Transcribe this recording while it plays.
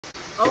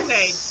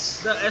Okay,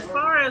 as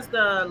far as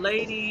the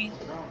lady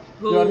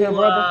You want to hear, who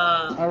brother?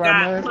 All right,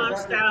 got man.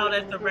 punched out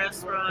at the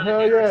restaurant, and Hell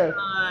then her yeah.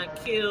 son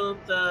killed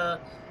the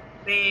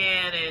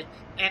man,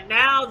 and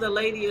now the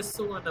lady is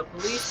suing the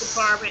police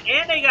department,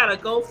 and they got a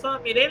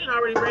GoFundMe. They didn't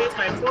already raise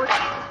like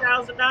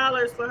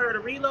 $14,000 for her to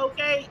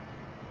relocate.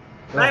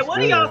 Like, That's what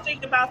do y'all good.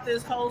 think about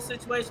this whole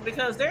situation?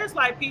 Because there's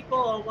like people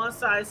on one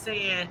side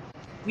saying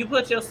you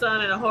put your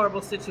son in a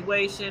horrible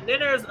situation. Then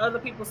there's other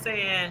people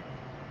saying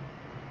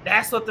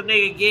that's what the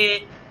nigga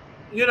get.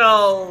 You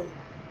know,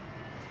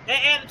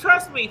 and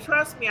trust me,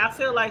 I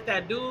feel like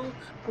that dude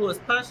who was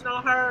punching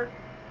on her,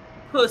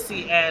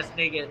 pussy ass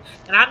nigga.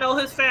 And I know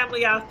his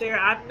family out there.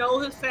 I know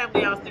his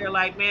family out there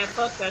like, man,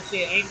 fuck that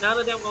shit. Ain't none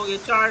of them gonna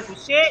get charged for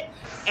shit.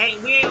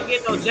 We ain't gonna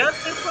get no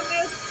justice from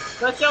this.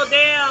 But your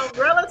damn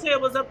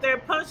relative was up there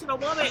punching a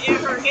woman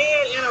in her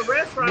head in a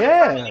restaurant in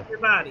front of Yeah.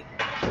 everybody.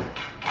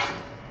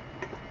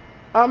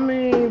 I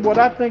mean, what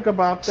I think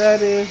about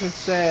that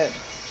is that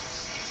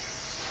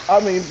I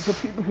mean, the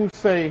people who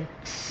say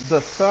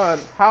the son,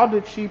 how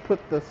did she put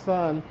the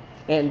son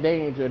in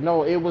danger?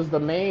 No, it was the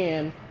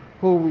man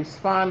who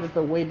responded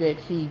the way that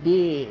he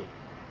did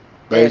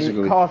and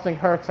Basically, causing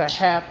her to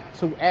have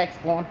to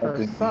act on I her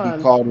think he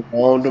son called his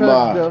own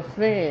to demise.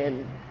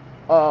 defend.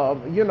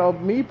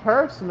 Me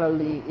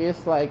personally,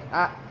 it's like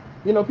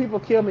people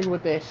kill me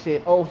with that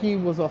shit. Oh, he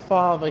was a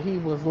father, he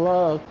was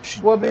loved.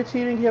 Well, bitch, he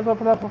didn't give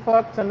up enough a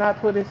fuck to not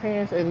put his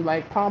hands and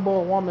like combo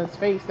a woman's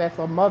face that's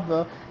a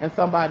mother and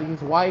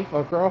somebody's wife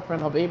or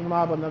girlfriend or baby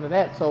mom or none of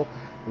that. So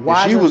And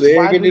she was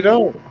why egging do it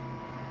on.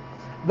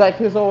 like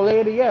his old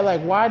lady? Yeah,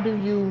 like why do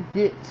you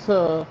get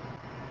to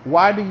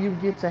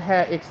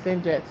have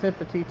extend that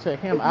sympathy to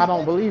him? I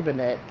don't believe in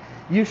that.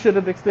 You should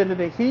have extended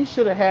it. He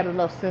should have had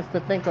enough sense to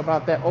think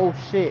about that. Oh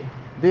shit,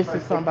 this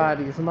is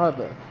somebody's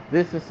mother.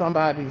 This is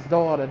somebody's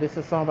daughter. This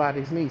is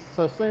somebody's niece.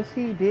 So since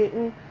he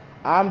didn't,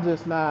 I'm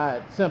just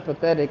not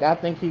sympathetic. I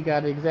think he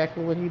got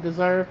exactly what he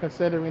deserved,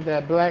 considering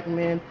that black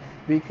men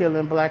be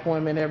killing black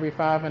women every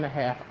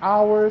 5.5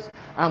 hours.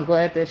 I'm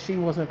glad that she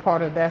wasn't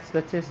part of that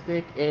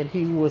statistic and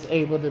he was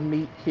able to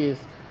meet his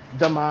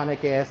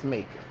demonic ass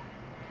maker.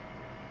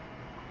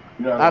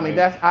 You know what I I mean,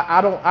 mean?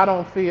 I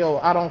don't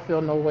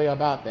feel no way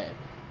about that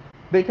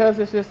because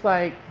it's just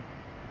like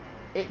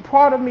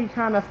part of me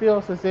kind of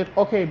feels as if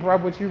okay, bro,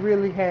 but you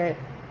really had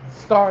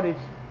started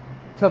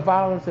to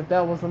violence if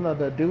that was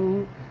another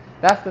dude.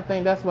 That's the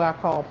thing. That's what I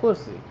call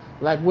pussy.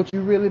 Like, would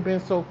you really been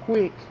so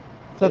quick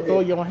to Yeah. throw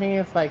your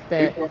hands like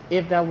We that gonna,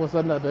 if that was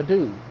another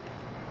dude?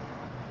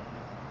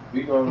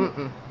 we gonna,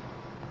 Mm-mm.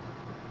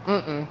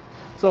 Mm-mm.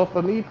 So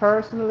for me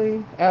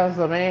personally, as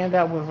a man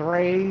that was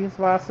raised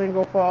by a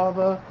single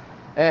father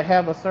and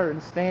have a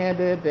certain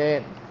standard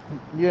that,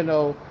 you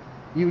know,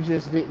 you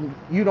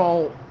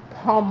don't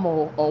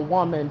pummel a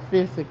woman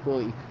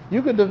physically.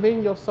 You can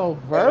defend yourself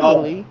at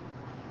all. verbally,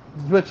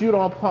 but you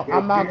don't Yeah,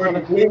 I'm not give her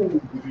gonna, the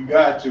business if you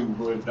got to,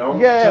 but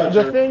don't yeah, touch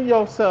her. defend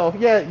yourself.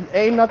 Yeah,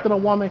 ain't nothing a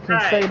woman can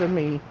say Right. to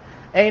me.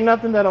 Ain't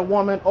nothing that a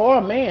woman or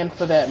a man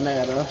for that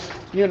matter,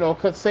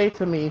 could say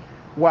to me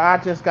where I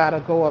just gotta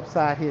go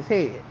upside his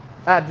head.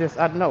 I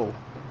know.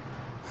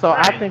 So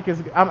I Right. think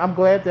I'm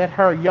glad that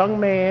her young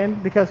man,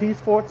 because he's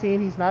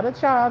 14, he's not a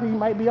child, he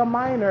might be a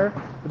minor,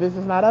 but this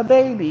is not a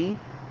baby.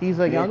 He's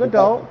a He young ain't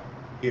about adult. to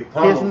get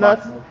His pummeled by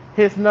nuts, no.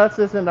 his nuts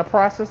is in the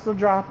process of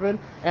dropping,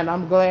 and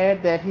I'm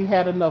glad that he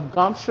had enough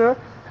gumption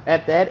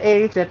at that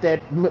age,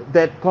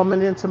 that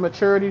coming into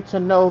maturity to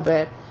know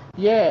that,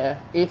 yeah,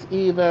 it's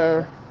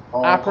either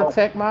I All cost.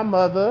 protect my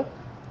mother,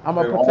 I'm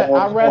gonna At protect.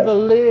 all cost.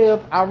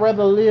 I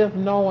rather live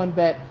knowing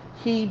that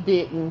he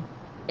didn't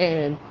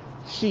and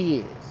she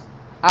is.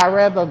 I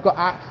rather go.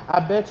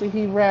 I bet you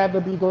he'd rather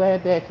be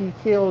glad that he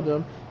killed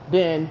him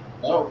than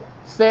No.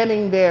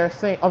 standing there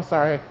saying, I'm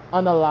sorry,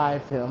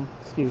 unalive him.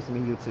 Excuse me,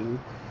 YouTube.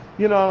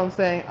 You know what I'm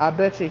saying? I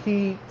bet you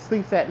he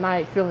sleeps at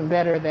night feeling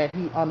better that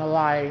he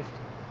unalived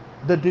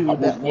the I dude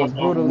was that was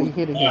one of them brutally with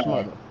hitting his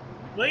mother.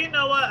 Well, you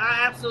know what?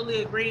 I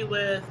absolutely agree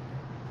with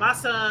my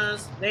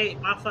sons.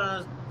 My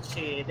sons,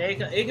 shit,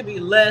 it could be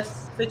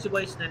less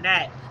situation than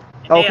that,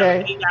 and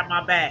Okay, they got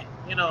my back.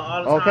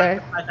 All the time, okay.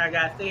 just like I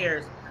got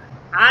theirs.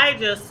 I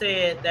just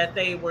said that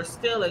they were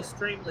still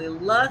extremely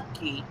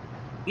lucky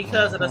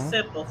because of the Mhm.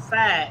 simple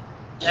fact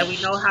that we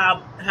know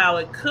how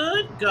it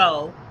could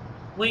go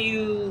when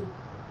you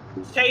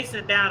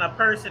chasing down a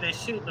person and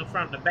shooting them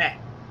from the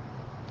back.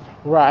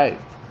 Right.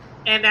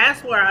 And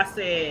that's where I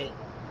said,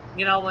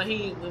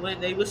 when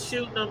they was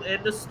shooting them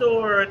in the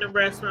store or in the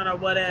restaurant or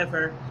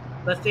whatever,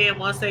 but then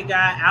once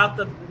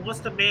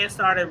the man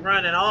started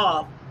running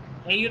off,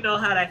 and you know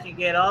how that can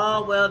get.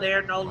 Oh well,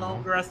 they're no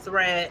longer a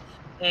threat,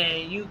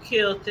 and you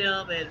killed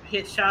them and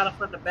shot them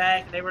from the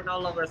back, and they were no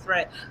longer a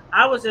threat.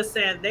 I was just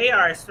saying they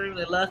are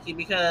extremely lucky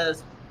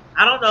because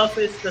I don't know if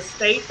it's the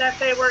state that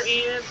they were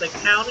in, the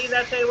county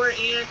that they were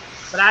in,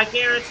 but I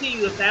guarantee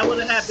you, if that would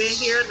have been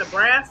here in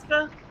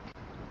Nebraska,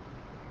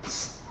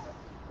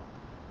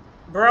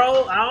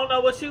 bro, I don't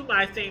know what you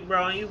might think,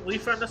 bro. We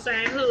from the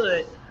same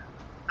hood.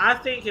 I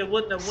think it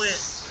wouldn't have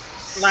went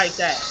like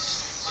that.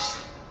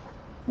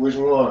 Which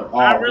one?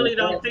 I really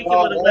don't think it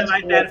would have went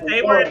like that. If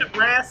they were in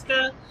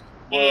Nebraska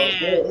and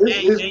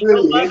it's your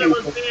really mother any.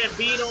 was being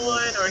beat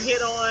on or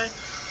hit on,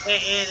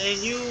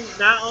 and you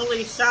not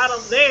only shot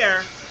them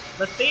there,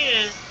 but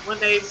then when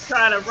they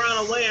try to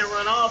run away and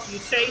run off, you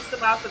chase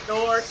them out the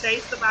door,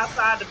 chase them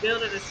outside the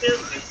building, and still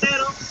shooting at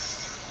them.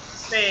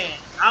 Man,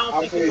 I don't I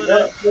think it mean would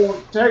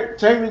have. that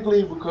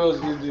technically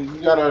because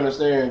you got to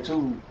understand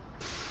too.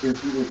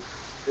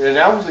 And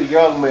that was a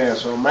young man,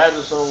 so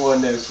imagine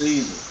someone that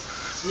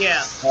seasoned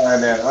Yeah,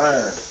 behind that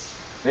iron.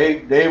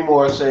 They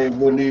more say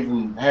wouldn't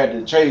even had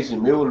to chase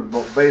him. It would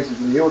have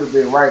basically it would have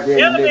been right it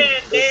then would and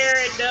have there. been there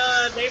and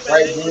done. They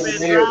Right would have then and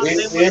been there dropped. They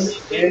would have been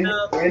getting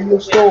up. in the Yeah.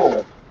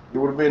 store. It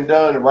would have been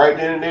done right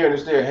then and there, and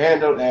instead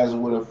handled as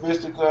with a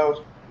fisticuffs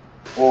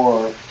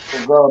or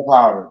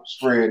gunpowder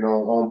spread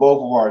on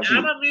both of our And I'm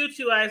cheeks. gonna mute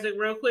you, Isaac,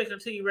 real quick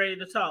until you're ready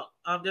to talk.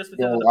 Just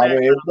because of So the I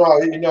mean,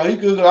 background. it's not, he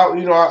could, I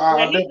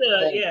Yeah, he definitely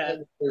could. want Yeah,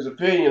 his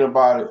opinion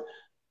about it,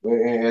 but,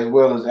 as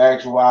well as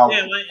actual yeah.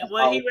 outcome.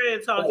 When he ready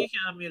to talk, he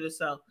can unmute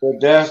himself.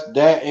 But that's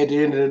that at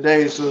the end of the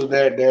day, so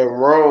that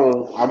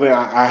wrong. I mean,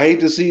 I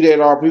hate to see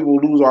that our people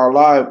lose our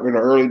life in the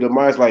early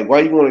demise. Like, why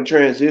you want to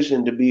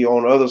transition to be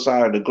on the other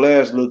side of the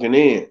glass looking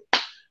in? You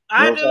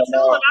I know do what I'm too,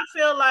 talking and I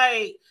feel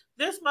like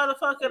this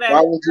motherfucker about?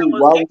 that was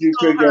Why would hitting you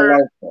on take your her.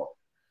 life off?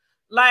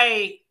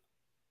 Like,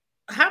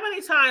 how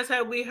many times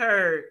have we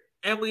heard,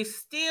 and we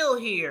still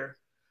hear,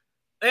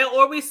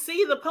 or we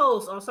see the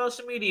posts on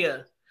social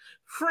media?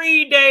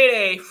 Free Day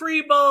Day,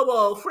 free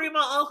Bobo, free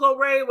my Uncle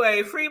Ray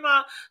Way, free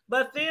my.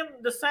 But then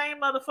the same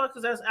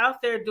motherfuckers that's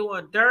out there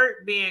doing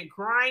dirt, being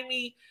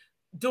grimy,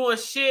 doing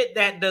shit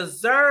that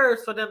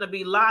deserves for them to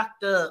be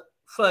locked up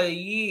for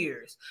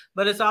years.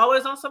 But it's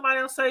always on somebody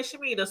on social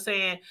media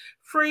saying,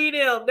 free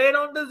them, they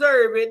don't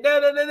deserve it. Da,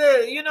 da, da,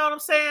 da. You know what I'm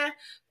saying?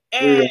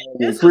 And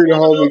this is Free the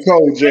one of homie those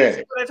Kojak. situations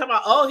where they're talking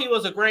about, oh, he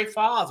was a great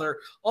father.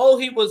 Oh,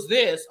 he was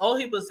this. Oh,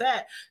 he was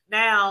that.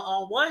 Now,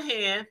 on one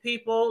hand,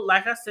 people,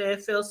 like I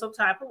said, feel some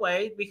type of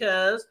way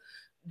because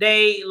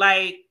they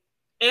like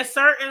in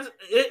certain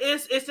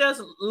it's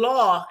just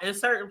law in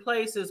certain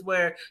places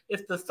where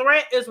if the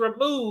threat is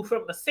removed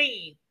from the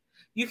scene,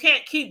 you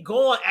can't keep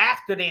going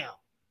after them.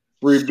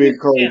 Free Big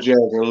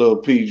Kojak and Little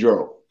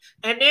Pedro.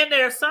 And then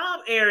there are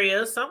some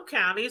areas, some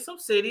counties, some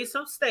cities,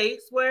 some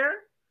states where,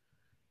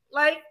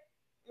 like,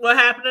 what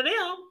happened to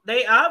them?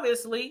 They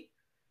obviously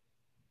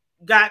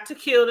got to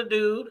kill the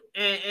dude,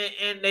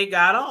 and they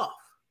got off.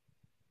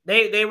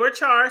 They were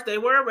charged, they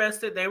were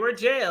arrested, they were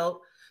jailed,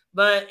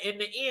 but in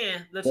the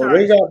end, the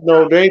charges.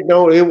 They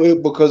know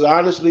it because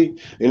honestly,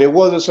 and it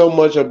wasn't so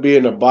much of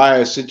being a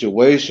biased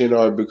situation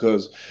or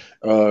because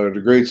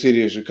the great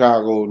city of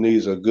Chicago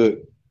needs a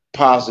good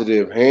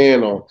positive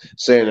hand on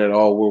saying that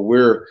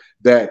we're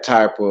that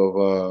type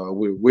of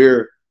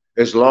we're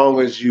as long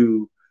as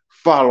you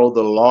follow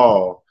the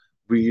law,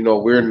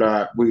 we're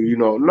not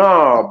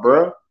nah,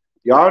 bro.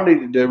 Y'all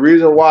need the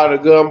reason why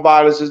the gun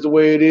violence is the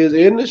way it is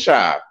in the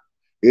shop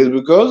is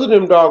because of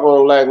them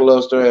doggone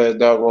lackluster ass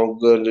doggone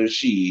guns and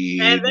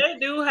shit. And they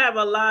do have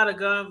a lot of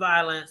gun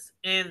violence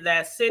in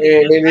that city.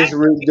 And it's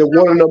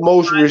one of the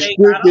most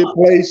restricted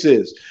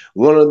places.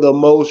 One of the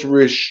most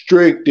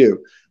restrictive.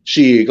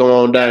 Shit, come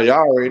on down.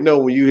 Y'all already know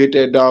when you hit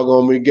that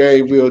doggone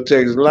McGainville,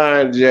 Texas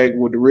line, Jack,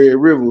 with the Red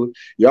River,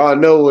 y'all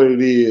know what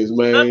it is,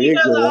 man. But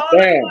because of all the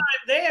crime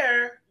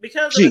there,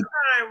 because of the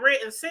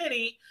crime-ridden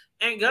city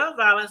and gun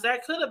violence,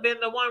 that could have been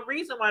the one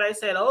reason why they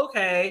said,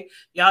 okay,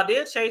 y'all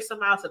did chase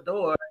them out the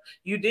door.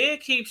 You did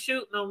keep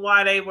shooting them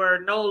while they were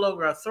no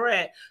longer a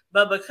threat.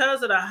 But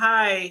because of the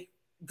high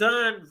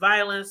gun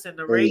violence and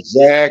the race,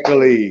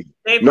 exactly.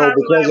 They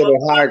because of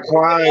the high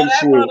crime that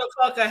shit.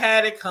 motherfucker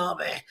had it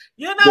coming.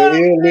 You know,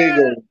 the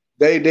illegal.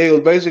 They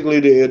basically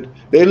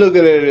they look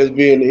at it as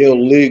being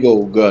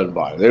illegal gun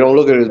violence. They don't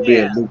look at it as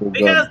being legal gun.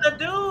 Because the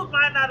dude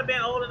might not have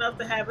been old enough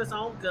to have his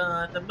own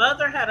gun. The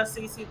mother had a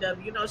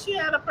CCW. You know, she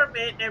had a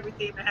permit and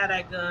everything to have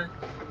that gun.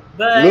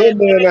 But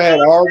little man had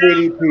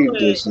already peeped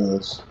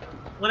this.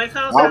 When it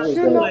comes down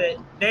to it,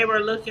 they were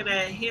looking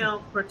at him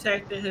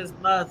protecting his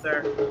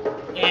mother.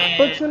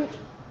 And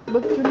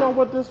But you know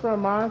what this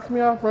reminds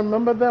me of?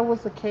 Remember there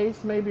was a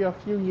case maybe a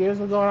few years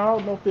ago. I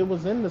don't know if it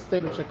was in the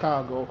state of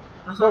Chicago.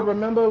 But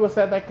remember it was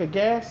at like a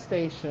gas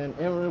station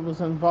and it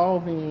was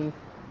involving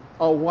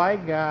a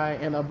white guy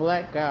and a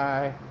black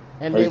guy.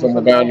 And they was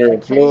an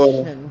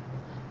altercation.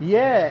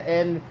 Yeah,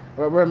 and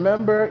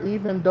remember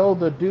even though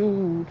the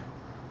dude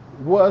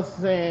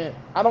wasn't,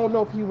 I don't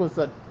know if he was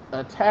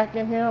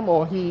attacking him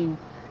or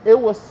it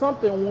was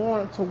something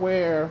warrant to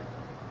where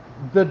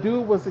the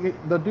dude was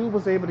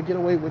able to get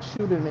away with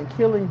shooting and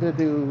killing the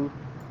dude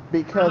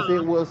because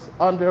it was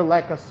under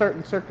like a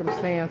certain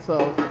circumstance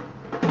of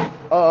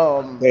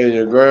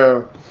your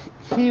ground.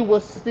 He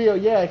was still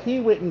he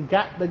went and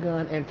got the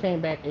gun and came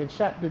back and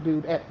shot the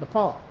dude at the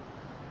pump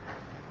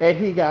and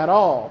he got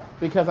off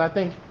because I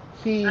think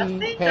I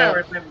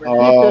remember.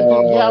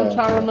 I'm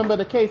trying to remember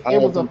the case.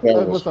 It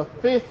was a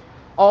fifth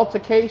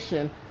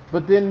altercation,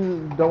 but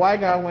then the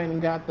white guy went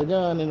and got the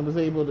gun and was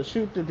able to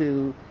shoot the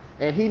dude.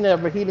 and he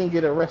didn't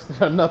get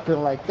arrested or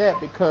nothing like that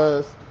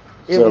because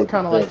it was So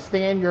kind of like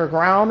stand your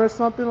ground or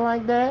something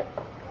like that.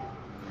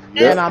 And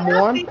yeah, And see, I'm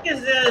I one. think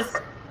it's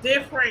just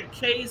different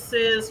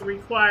cases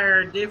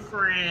require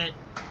different.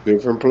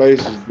 different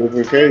places,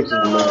 different You cases,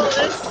 man. know,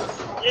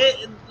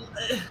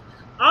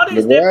 all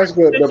these different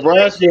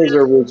Nebraska is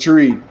a situations.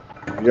 retreat.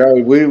 Yeah,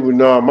 we would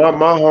know. My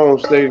home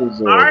state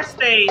is Our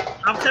state,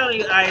 I'm telling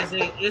you,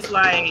 Isaac, it's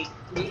like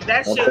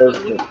that my shit. birth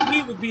state.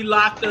 We would be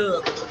locked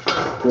up.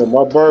 Yeah,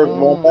 my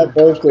Mm,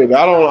 birth state.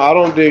 I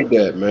don't dig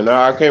that, man.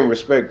 I can't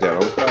respect that.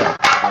 I'm sorry.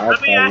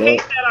 I mean, I I love.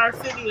 hate that our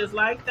city is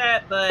like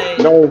that, but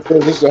No,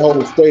 because it's the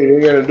whole state. It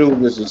ain't got to do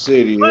with just the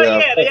city. well, Yeah,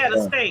 yeah, fuck yeah,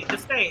 that. the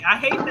state. I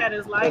hate that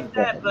it's like Fuck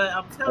that, that. but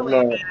I'm I'm telling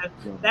you, not. man,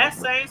 No, that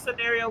no. same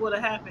scenario would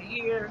have happened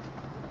here.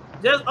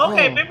 Just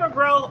okay, mm. remember,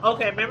 bro?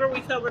 Okay, remember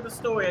we covered the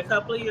story a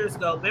couple of years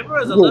ago. Remember,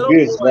 it was a Who little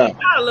gets boy, that?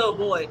 not a little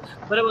boy,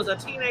 but it was a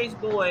teenage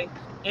boy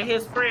and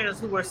his friends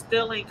who were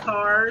stealing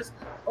cars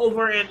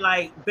over in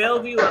like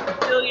Bellevue or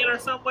Papillion or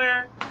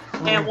somewhere.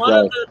 And one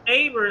of Right, the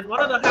neighbors,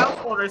 one of the house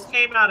owners,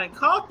 came out and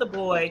caught the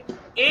boy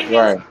in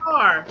his right.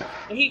 car,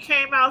 and he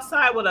came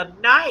outside with a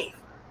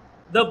knife.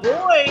 The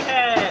boy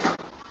had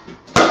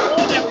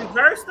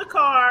reversed the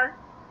car,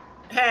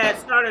 had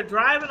started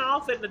driving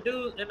off in the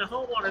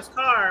homeowner's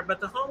car, but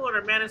the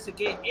homeowner managed to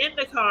get in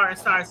the car and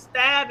start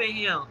stabbing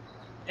him.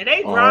 And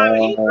he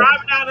Oh,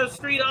 driving down the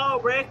street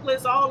all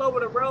reckless, all over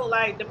the road.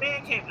 Like the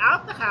man came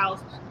out the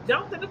house,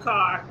 jumped in the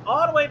car,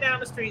 all the way down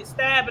the street,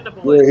 stabbing the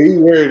boy. yeah. He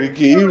ready to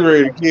kill. He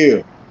ready to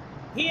kill.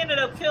 He ended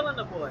up killing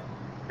the boy.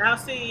 Now,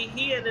 see,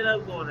 he ended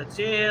up going to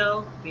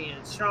jail,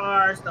 being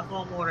charged, the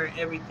homeowner,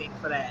 everything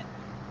for that.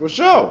 For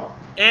sure.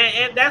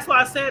 And that's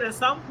why I said in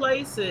some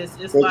places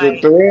it's Because the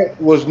like threat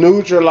was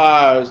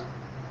neutralized.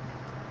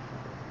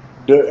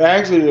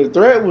 The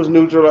threat was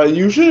neutralized.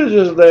 You should have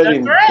just let the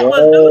him threat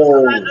was go.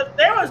 neutralized.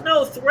 There was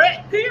no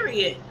threat,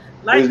 period.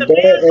 Like It's the bad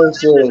man was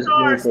in the insults.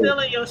 car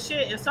stealing your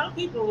shit, and some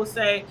people will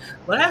say,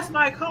 "Well, that's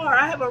my car.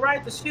 I have a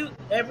right to shoot."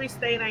 Every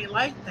state ain't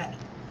like that.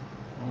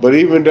 But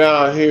even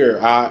down here,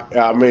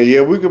 I mean,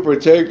 yeah, we could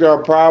protect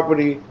our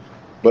property,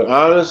 but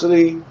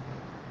honestly,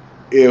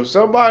 if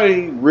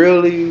somebody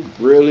really,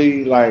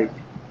 really like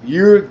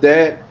you're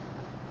that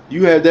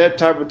you have that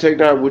type of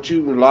technology, which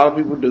you a lot of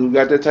people do,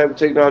 got that type of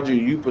technology,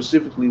 you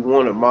specifically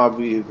wanted my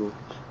vehicle,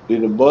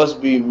 then it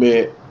must be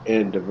meant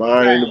in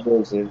divine Right.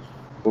 intervention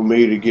for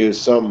me to get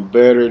something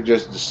better,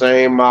 just the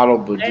same model,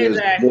 but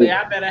just Exactly.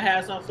 I better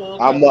have some full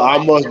I coverage.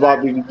 must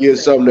probably get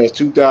something that's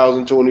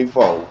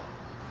 2024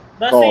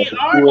 But see, called the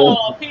our QA,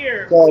 law up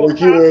here called for the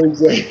property,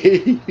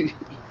 QA.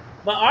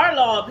 but our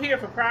law up here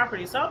for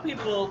property, some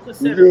people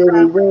You consider feel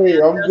me, property man?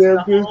 as I'm just damn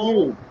the good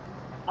home. too.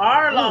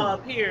 Our Mm. law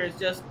up here is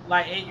just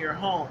like in your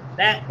home,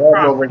 that That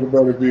property. motherfucker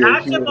better be a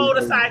Not your QA.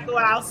 motorcycle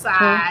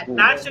Hmm. outside,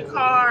 not your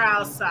car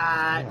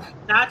outside, Yeah.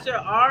 not your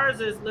ours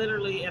is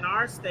literally in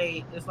our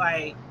state. It's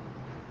like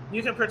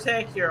you can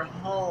protect your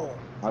home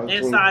Out of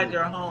inside 22.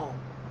 your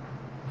home.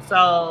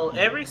 So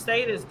every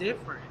state is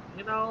different,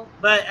 you know.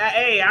 But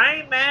hey, I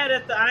ain't mad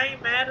at the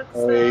Hey,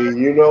 son.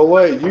 you know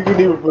what? You can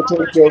even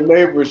protect your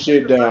neighbor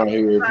shit down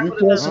here. If you Travel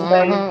to catch another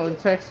state. somebody, In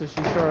Texas,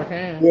 you sure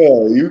can.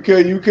 yeah,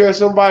 you catch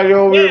somebody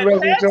over Yeah, there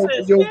messing with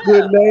Texas. your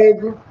good Yeah,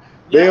 neighbor.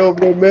 They yep. over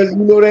there messing.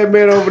 You know that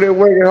man over there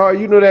working hard.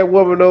 You know that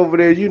woman over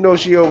there. You know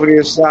she over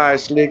there side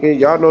slicking.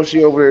 Y'all know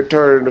she over there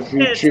turning a few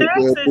In tricks,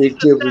 a Texas, you few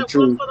can tips and set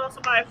one tricks. foot on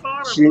somebody's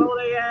farm and She blow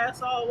their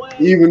ass all way.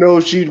 even though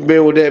she's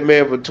been with that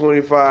man for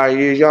 25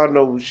 years, y'all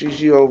know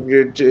she over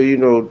there,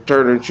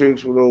 turning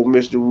tricks with old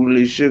Mr.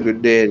 Woolly Sugar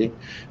Daddy.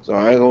 So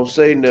I ain't gonna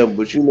say nothing,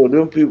 but you know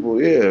them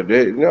people, yeah,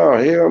 no,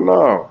 hell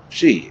no,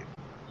 shit.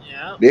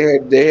 Yep.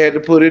 They had to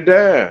put it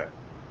down.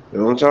 You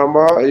know what I'm talking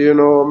about? You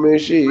know what I mean?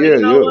 Shit, But yeah, you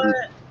know yeah. what?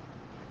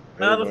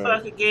 Hey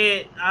man, Motherfucker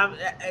get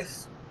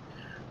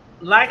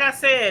like I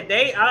said,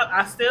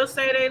 I still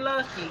say they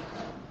lucky.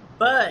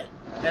 But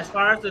as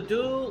far as the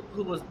dude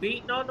who was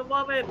beating on the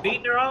woman,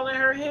 beating her all in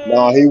her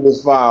no, head, he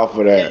was foul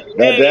for that.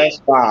 hey, That's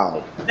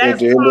foul. At that's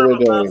the end of the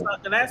karma, day,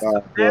 motherfucker. That's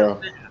nah, that,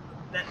 bro.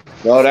 that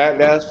No,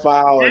 that's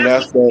foul, and that's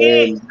that's what the you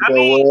get. and you I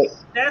know mean, what?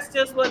 that's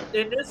just what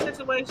in this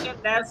situation,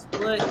 that's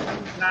what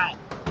you got.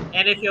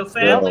 And if your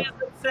family Yep. Yeah.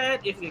 is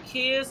upset, if your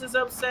kids is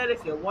upset,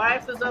 if your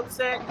wife is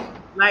upset,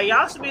 like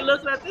y'all should be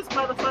looking at this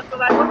motherfucker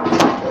like, what the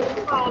fuck is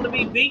he on to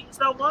be beating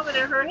some woman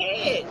in her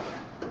head?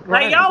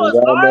 Like Right. y'all But was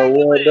y'all know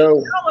what arguing.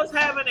 though? Y'all was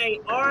having a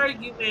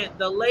argument.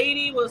 The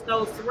lady was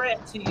no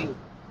threat to you.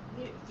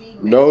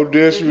 No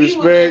If he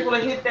was disrespect. able to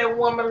hit that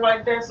woman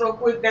like that so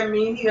quick, that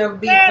means he done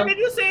beat Man, some. did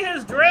you see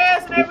his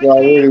dress and It's everything?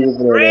 already His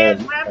looking at dreads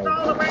that. wrapped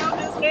all around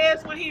his head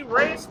when he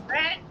raced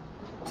back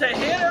to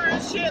hit her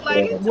and shit.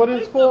 Like Yeah. With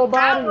his he took full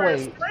body power and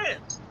weight.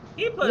 strength.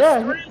 He put Yeah,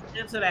 strength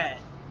into that.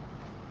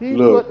 he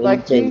Look, put let me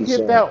like tell he you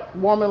hit something. that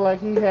woman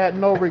like he had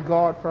no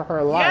regard for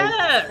her life,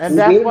 and Yes.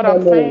 He that's did what have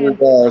I'm no saying.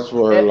 regards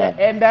for her life.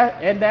 And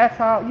that's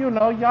how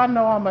y'all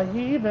know I'm a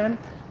heathen,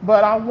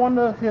 but I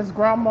wonder if his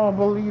grandma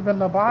believed in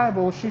the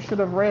Bible. She should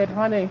have read,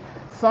 honey,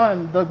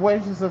 son, the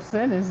wages of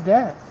sin is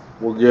death.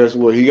 Well, guess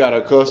what? He got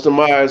a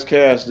customized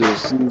cast.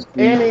 This.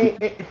 And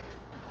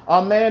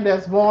A man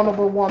that's born of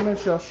a woman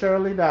shall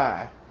surely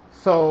die.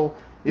 So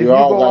if You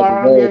you all go got to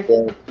around go, here,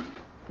 bro.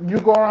 you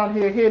go around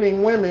here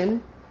hitting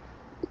women.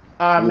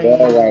 I You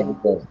all got mean, to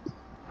go.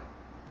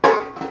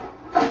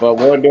 But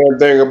one damn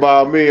thing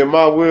about me and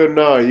my will,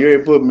 nah, you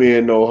ain't put me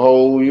in no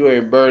hole. You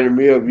ain't burning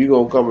me up. You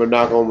gonna come and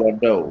knock on my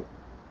door.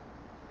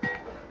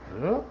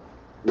 yeah,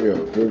 Yeah,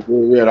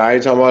 yeah. I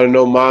ain't talking about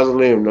no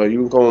mausoleum. No,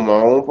 you can come on my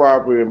own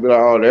property and be like,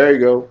 oh, there you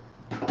go.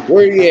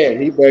 Where he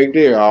at? He back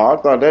there. Oh,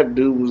 I thought that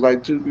dude was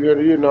like 200,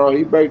 300 years. No,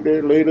 he back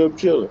there laid up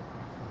chilling.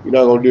 You're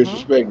not gonna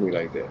disrespect me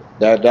like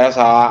that. That's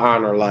how I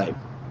honor life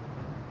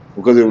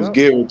because it was yep,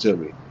 given to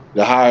me.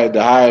 The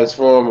highest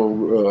form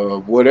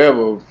of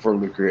whatever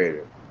from the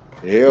Creator.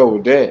 The hell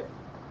with that.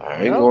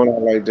 I ain't yep, going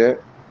out like that.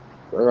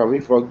 That got me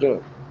fucked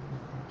up.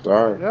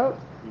 Sorry. yep,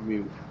 You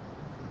mute.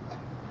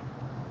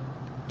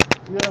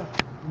 yeah.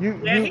 You,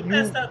 Yeah, you, he you.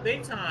 messed up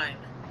big time.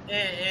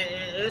 And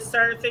it's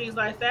certain things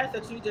like that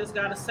that you just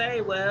gotta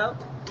say, well,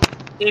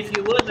 if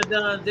you wouldn't have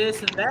done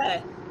this and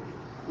that,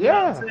 you know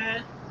what I'm Yeah.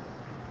 saying?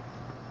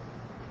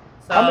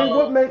 I mean,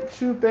 what So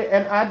makes you think?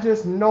 And I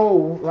just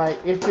know, like,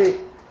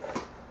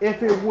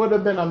 if it would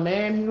have been a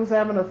man he was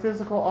having a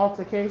physical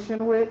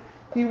altercation with,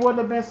 he wouldn't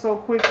have been so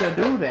quick to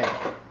do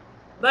that.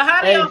 but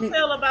how do And y'all he,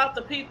 feel about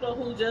the people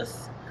who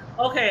just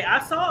okay, I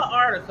saw an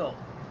article.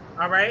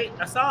 All right.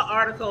 I saw an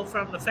article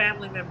from the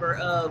family member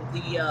of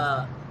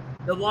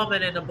the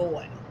woman and the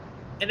boy.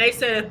 And they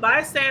said if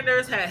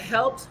bystanders had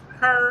helped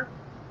her,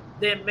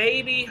 then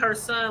maybe her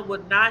son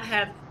would not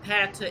have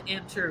had to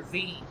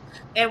intervene.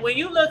 And when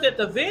you look at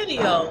the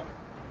video,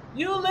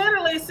 you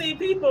literally see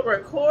people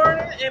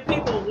recording and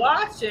people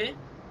watching.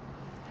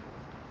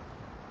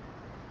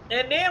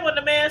 And then when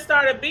the man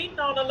started beating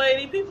on the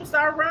lady, people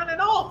started running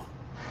off.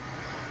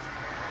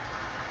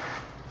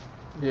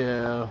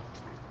 yeah,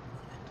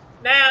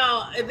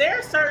 Now, there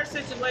are certain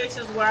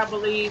situations where I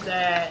believe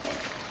that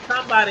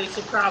somebody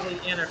should probably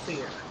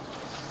interfere.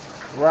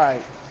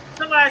 right.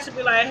 Somebody should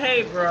be like,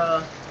 hey,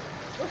 bro,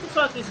 what the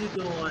fuck is you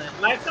doing?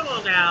 Like, come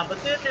on now.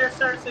 But then there are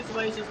certain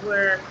situations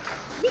where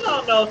you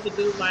don't know if the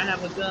dude might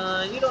have a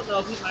gun. You don't know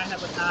if he might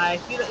have a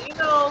knife. You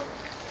know.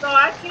 So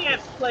I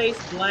can't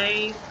place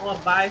blame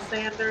on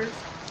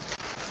bystanders.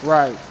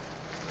 Right.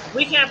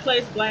 We can't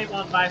place blame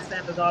on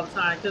bystanders all the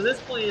time because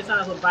there's plenty of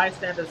times when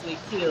bystanders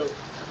get killed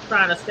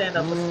trying to stand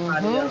up for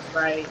somebody Mm-hmm. else,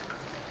 right?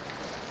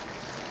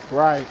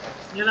 Right.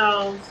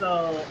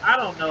 So I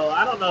don't know.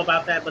 I don't know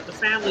about that, but the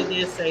family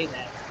did say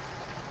that.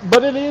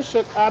 But it is.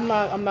 I'm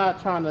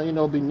not trying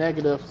to be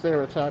negative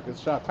stereotyping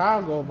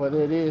Chicago, but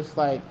it is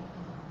like.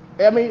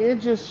 I mean, it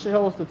just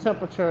shows the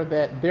temperature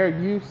that they're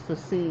used to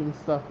seeing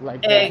stuff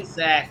like that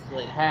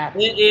Exactly.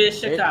 happen. It is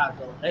It,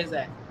 Chicago.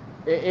 Exactly.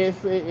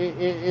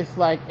 it's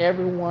like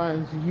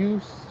everyone's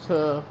used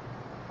to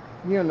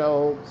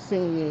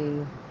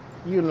seeing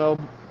you know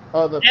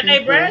other And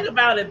they people. brag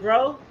about it,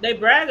 bro. They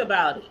brag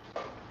about it.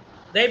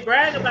 They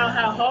brag about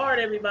how hard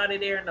everybody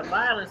there in the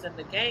violence and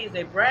the gangs.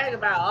 They brag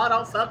about, oh,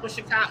 don't fuck with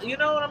Chicago. You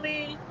know what I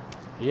mean?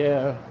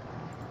 Yeah,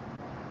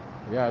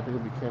 yeah, I do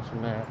be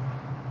catching that.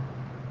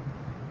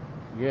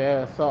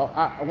 Yeah, so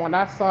when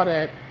I saw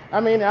that, I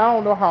mean, I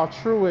don't know how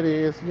true it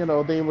is.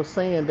 They were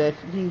saying that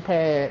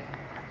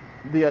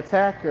the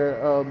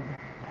attacker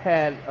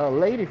had a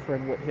lady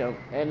friend with him,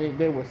 and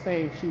they were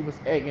saying she was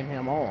egging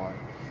him on.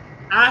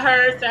 I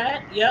heard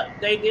that.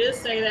 Yep, they did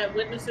say that.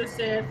 Witnesses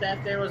said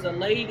that there was a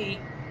lady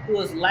who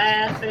was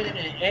laughing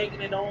and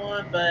egging it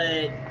on,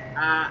 but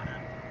I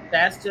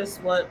that's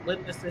just what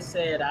witnesses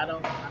said.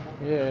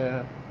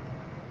 Yeah.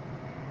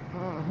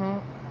 Hmm.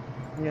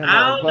 I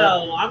don't But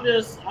know.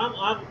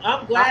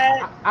 I'm I,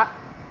 glad I,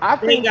 I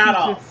they think got she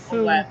should off. I'm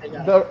glad sue they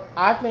got off. the.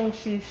 I think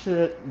she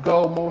should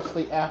go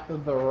mostly after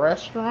the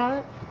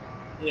restaurant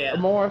Yeah.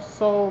 more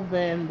so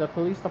than the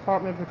police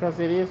department because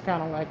it is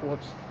kind of like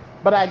what's.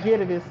 But I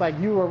get it. It's like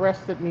you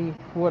arrested me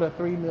with a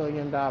 $3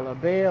 million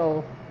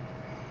bail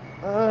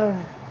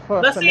uh,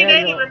 for a But see,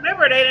 they scenario.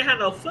 remember they didn't have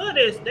no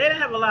footage. They didn't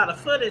have a lot of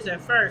footage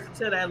at first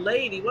until that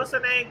lady, what's her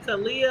name,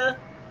 Kalia.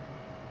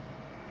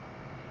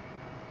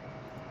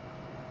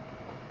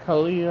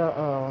 Kalia,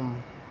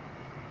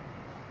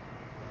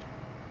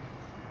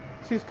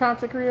 she's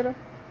content creator.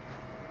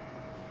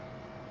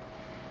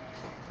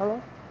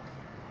 Hello.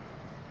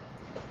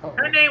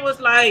 Her Oh. name was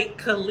like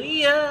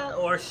Kalia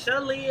or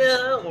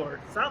Shalia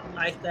or something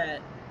like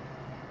that.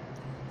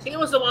 She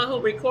was the one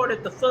who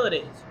recorded the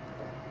footage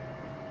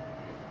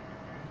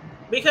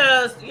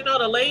because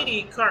the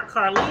lady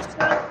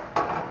Carlisha,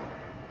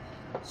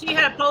 she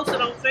had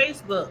posted on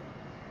Facebook.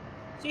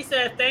 She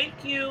said,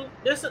 "Thank you."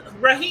 This is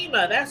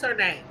Rahima. That's her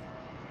name.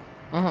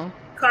 Mhm.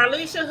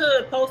 Carlishia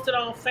Hood posted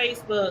on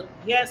Facebook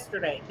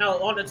yesterday.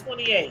 No, on the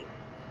 28th.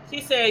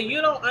 She said,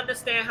 "You don't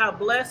understand how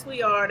blessed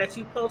we are that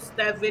you posted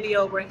that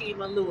video,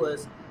 Rahima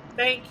Lewis.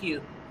 Thank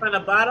you. From the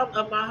bottom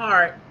of my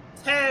heart,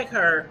 tag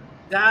her.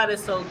 God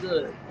is so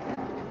good."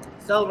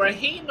 So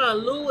Rahima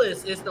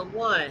Lewis is the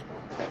one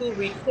who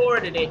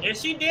recorded it. And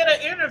she did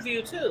an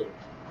interview too.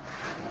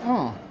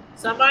 Mm.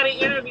 somebody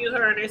interviewed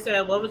her and they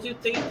said, "What was you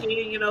thinking?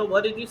 You know,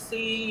 what did you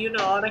see? You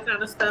know, all that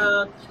kind of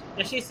stuff."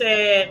 And she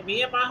said,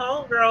 "Me and my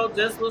homegirl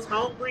just was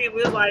hungry and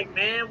we was like,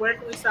 man, where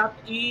can we stop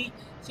to eat?"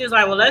 She was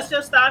like, "Well, let's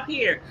just stop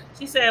here."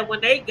 She said,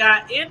 when they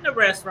got in the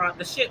restaurant,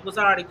 the shit was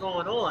already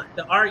going on,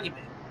 the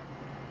argument.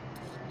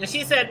 And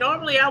she said,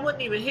 normally I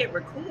wouldn't even hit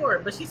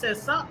record, but she said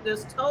something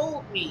just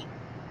told me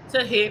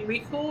to hit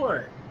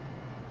record.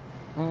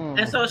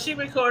 And so she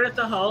recorded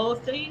the whole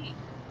thing.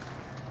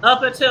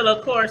 Up until,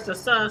 of course, the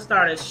son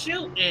started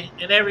shooting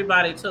and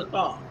everybody took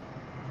off.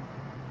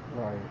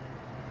 Right.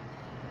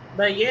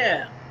 But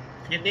yeah.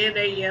 And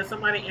then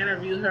somebody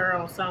interviewed her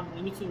on some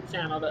YouTube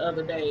channel the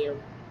other day or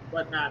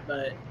whatnot.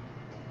 But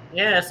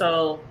yeah,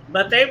 so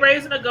but they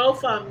raising a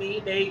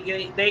GoFundMe.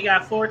 They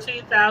got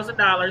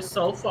 $14,000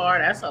 so far.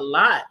 That's a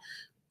lot.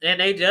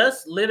 And they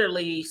just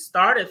literally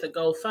started the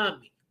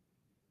GoFundMe.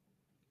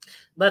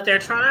 But they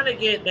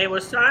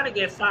was trying to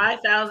get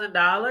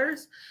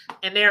 $5,000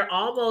 and they're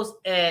almost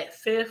at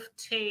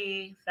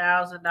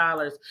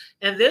 $15,000.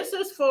 And this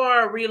is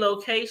for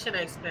relocation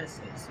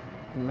expenses.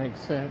 Makes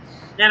sense.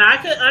 And I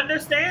could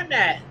understand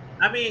that.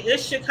 I mean,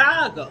 it's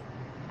Chicago.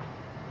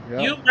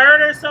 Yep. You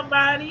murder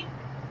somebody,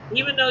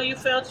 even though you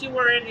felt you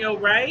were in your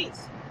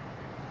rights.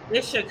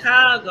 It's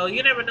Chicago.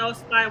 You never know if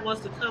somebody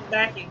wants to come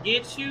back and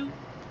get you.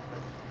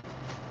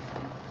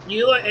 And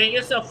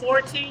it's a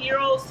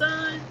 14-year-old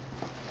son.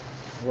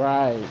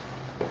 Right.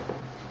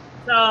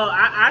 So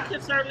I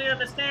can certainly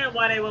understand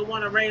why they would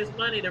want to raise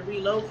money to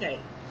relocate.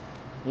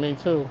 Me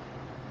too.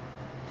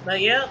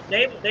 But yeah,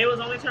 they was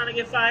only trying to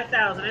get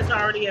 5,000. It's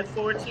already at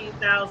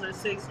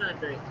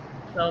 14,600.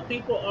 So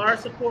people are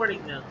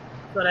supporting them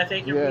so that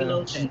they can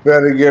relocate. She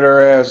better get her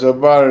ass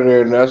up out of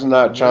there, and that's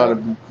not trying to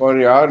be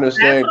funny. I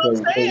understand. That's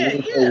what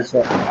I'm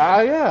saying.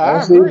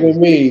 I agree. Even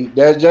me.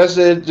 That's just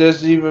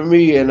even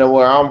me, and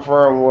where I'm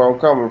from, where I'm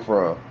coming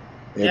from.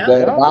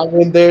 If I'm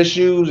in their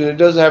shoes, and it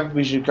doesn't have to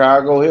be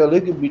Chicago, hell,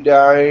 it could be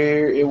down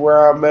here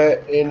where I'm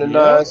at in the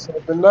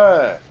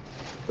 979.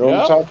 You know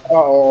what I'm talking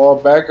about?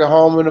 Or back at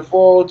home in the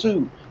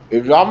 402.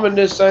 If I'm in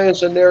this same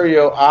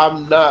scenario,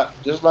 I'm not,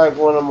 just like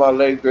one of my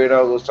late great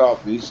uncles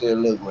taught me. He said,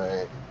 look,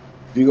 man,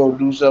 if you're going to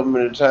do something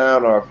in the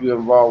town or if you're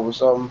involved with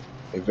something,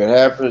 if it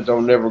happens,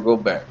 don't never go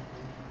back.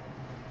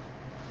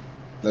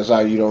 That's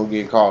how you don't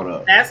get caught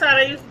up. That's how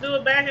they used to do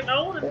it back in the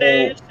olden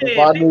days.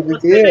 Out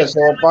of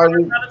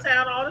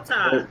town all the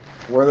time.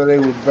 Whether they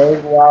was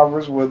bank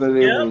robbers, whether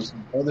they was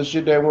other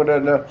shit that went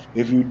on.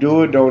 If you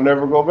do it, don't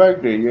never go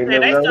back there. You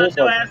they start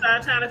your ass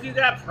out of town if you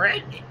got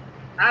pregnant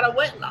out of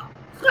wedlock.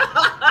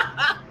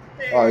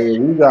 Oh yeah,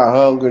 we got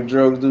hung and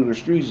drugs through the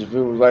streets. If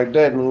it was like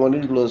that in one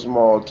of these little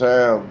small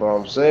towns, but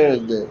I'm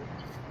saying is that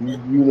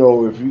you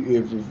know if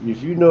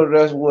you know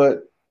that's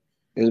what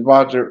is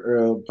about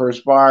to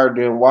perspire,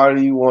 then why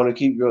do you want to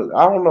keep your?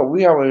 I don't know.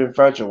 We have an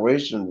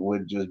infatuation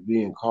with just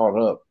being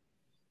caught up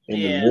in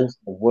the midst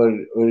of what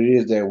it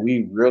is that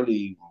we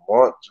really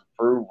want to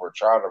prove or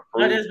try to prove.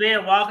 But just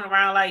being walking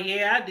around like,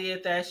 yeah, I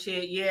did that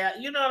shit. Yeah,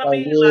 you know what I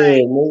mean?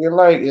 Yeah, nigga,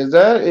 like, is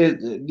that it?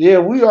 Yeah,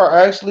 we are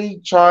actually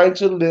trying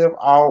to live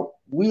out.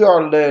 We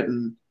are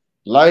letting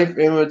life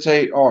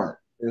imitate art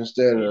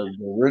instead of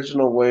the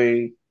original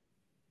way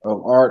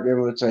of art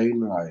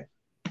imitating life.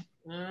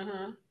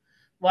 Mm-hmm.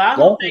 Well, I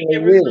hope they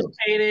get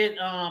relocated.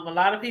 A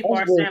lot of people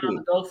are saying on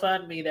the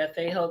GoFundMe that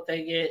they hope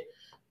they get,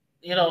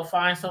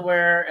 find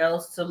somewhere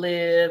else to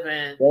live.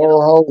 And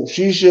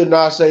she should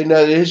not say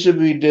nothing. It should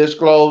be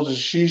disclosed.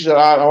 She should.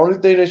 The only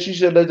thing that she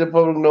should let the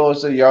public know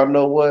is say, y'all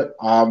know what?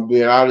 I'm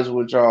being honest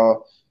with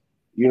y'all.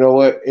 You know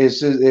what?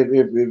 It's just, if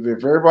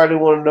everybody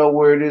want to know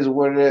where it is,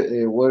 what it is,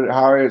 and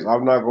how it is,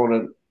 I'm not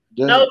going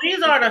to. No,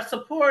 these are the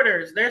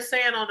supporters. They're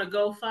saying on the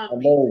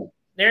GoFundMe.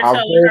 They're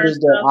telling her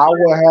that I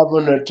will have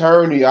an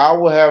attorney. I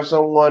will have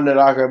someone that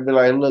I can be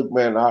like, look,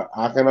 man,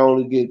 I can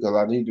only get because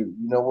I need to. You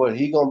know what?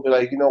 He gonna be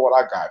like, you know what?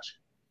 I got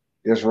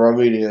you. Just run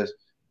me this.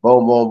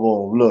 Boom, boom,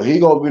 boom. Look, he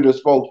gonna be the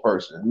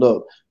spokesperson.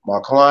 Look,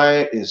 my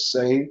client is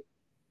safe.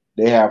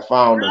 They have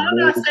found. I'm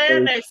not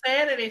saying they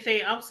said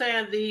anything. I'm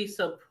saying the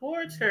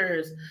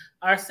supporters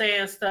are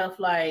saying stuff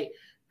like,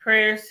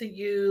 prayers to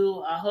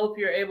you. I hope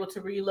you're able to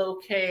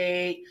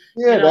relocate.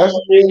 Yeah, that's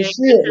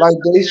shit. Like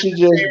they should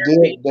just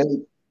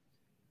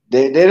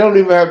they don't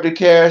even have to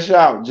cash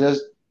out.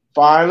 Just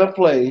find a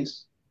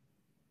place.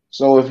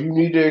 So if you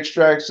need to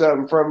extract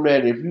something from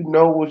that, if you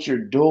know what you're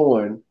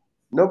doing,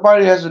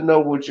 nobody has to know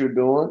what you're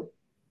doing.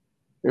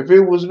 If it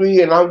was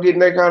me and I'm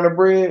getting that kind of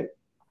bread,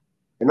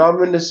 and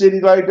I'm in the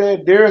city like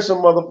that, there are some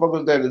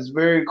motherfuckers that is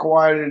very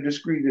quiet and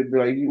discreet that be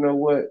like, you know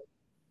what?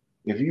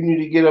 If you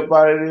need to get up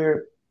out of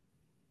there,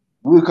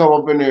 we'll come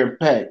up in there and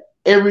pack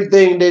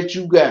everything that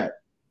you got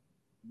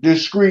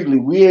discreetly.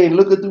 We ain't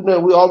looking through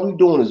nothing. All we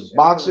doing is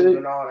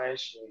boxing,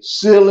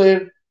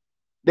 sealing.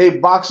 They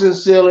boxing,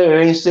 sealing,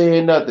 and ain't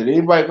saying nothing.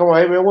 Anybody come on,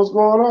 hey man, what's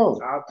going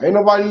on? Ain't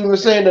nobody even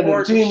saying that.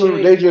 The team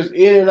members, they just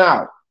in and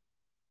out.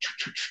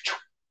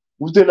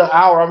 Within an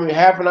hour,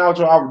 half an hour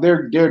to an hour,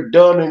 they're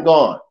done and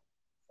gone.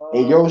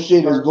 And your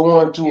shit is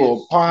going to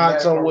a pod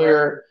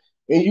somewhere,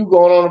 and you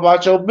going on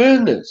about your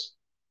business.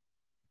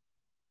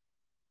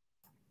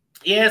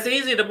 Yeah, it's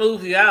easy to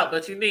move you out,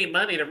 but you need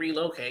money to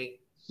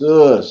relocate.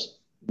 Sus,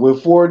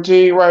 with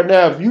 14 right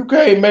now, if you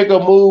can't make a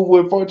move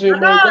with 14 No,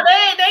 million,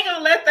 they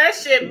gonna let that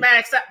shit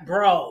max out,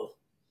 bro.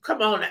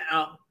 Come on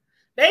now.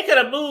 They could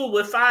have moved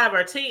with 5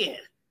 or 10. They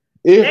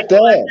if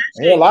gonna let that,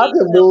 that hell, shit I get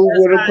can up move as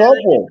with a high as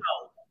it can couple. go.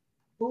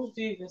 Who's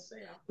even say?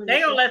 They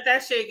gonna let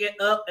that shit get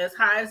up as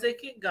high as it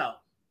can go.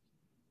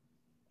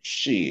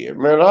 Shit,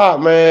 man, I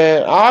can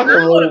I would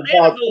have move been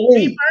about a move.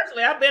 Me 3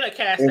 personally, I've been a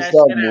cash and that shit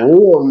something out.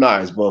 real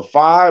nice, but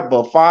five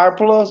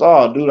plus,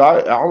 oh, dude,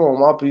 I want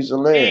my piece of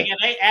land. And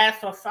they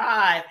asked for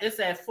 5. It's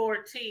at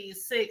 14,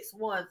 6,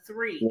 1,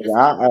 3. It's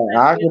I, almost at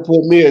I can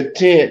put me a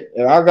tent,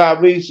 and I got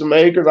me some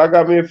acres. I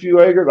got me a few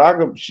acres. I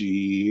can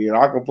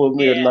put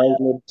me a yeah. nice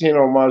little tent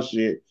on my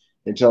shit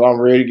until I'm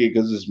ready to get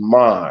because it's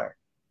mine.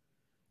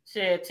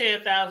 Shit,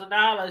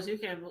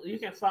 $10,000. You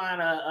can find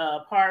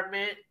a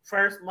apartment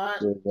first month,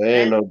 So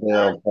there ain't next no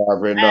damn month,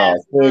 problem. No,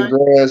 last 10 month.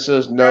 grand,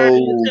 sis. Turn No, the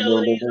no, no,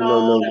 utilities no, no,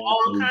 on no, and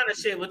all no. kind of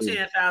shit with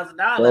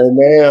 $10,000. No,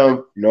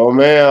 ma'am. No,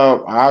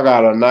 ma'am. I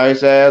got a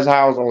nice ass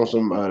house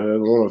on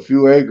on a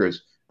few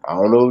acres. I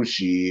don't know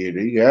shit.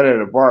 He got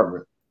an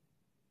apartment.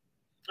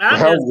 I'm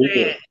just I'm good.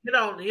 saying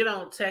you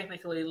don't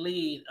technically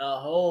need a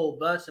whole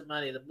bunch of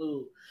money to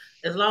move.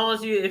 As long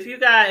as if you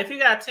got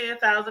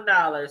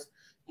 $10,000,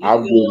 you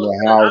I'm can go getting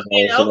a to, I house on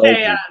mean, some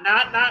okay, acres.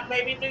 not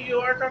maybe New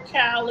York or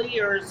Cali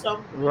or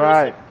some some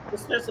Right.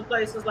 expensive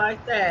places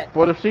like that.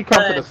 But if she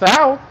come to But the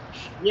South,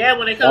 yeah,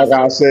 when it comes Like to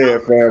the I house said,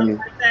 and stuff family,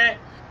 like that,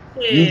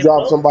 you shit, drop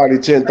most somebody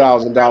places are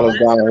 $10,000 less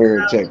down than here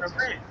in 1,000 to Texas.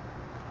 rent.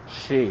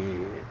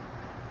 shit.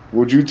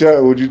 Would you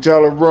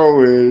tell her,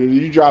 bro,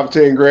 you drop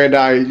 10 grand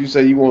down here, you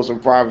say you want some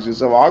privacy?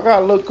 So I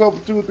got a little couple,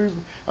 2 or 3.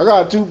 I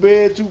got a 2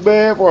 bed, 2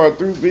 bath, or a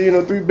 3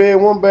 bed,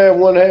 1 bath,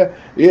 1 half.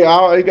 Yeah,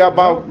 I got Yep.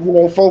 about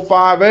 4,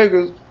 5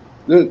 acres.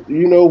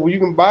 You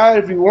can buy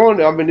it if you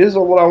want it. I mean, this is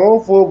what I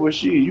want for, but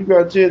shit, you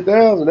got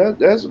 10,000.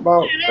 That's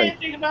about. Yeah, they ain't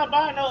thinking about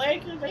buying no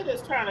acres. They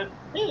just trying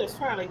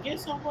to get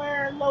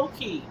somewhere low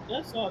key.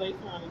 That's all they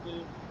trying to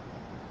do.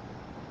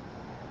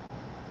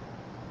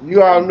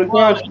 You out That's in the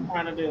all they country.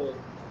 trying to do.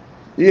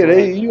 Yeah,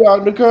 Right. you out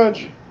in the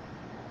country.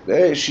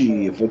 That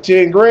shit for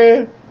 10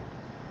 grand.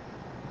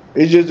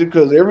 It's just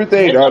because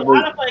everything. It's a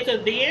lot of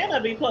places.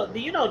 Deanna be put.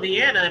 You know,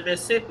 Deanna in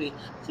Mississippi.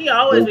 She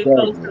always be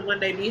Exactly. posting when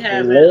they be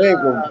And having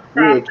land go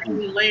real cheap.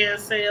 property, land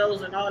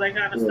sales, and all that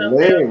kind of Yeah, stuff down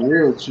land there.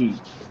 real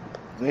cheap.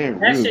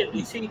 Land That real shit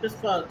be cheap. cheap as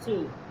fuck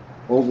too.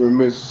 Over in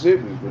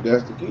Mississippi, but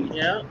that's the key.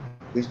 Yep,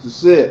 It's the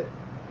set.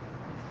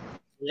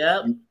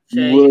 yep. You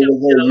Shit, you willing can to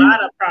go? get a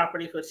lot of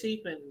property for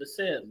cheap in the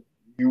SIP.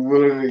 You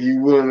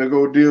willing to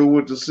go deal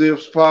with the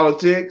SIPs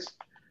politics?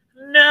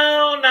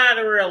 No, not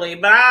really.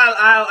 But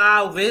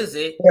I'll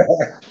visit.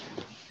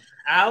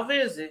 I'll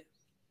visit.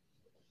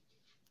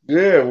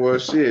 Yeah, well,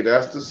 shit,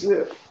 that's the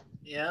SIP.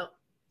 Yep,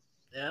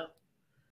 yep.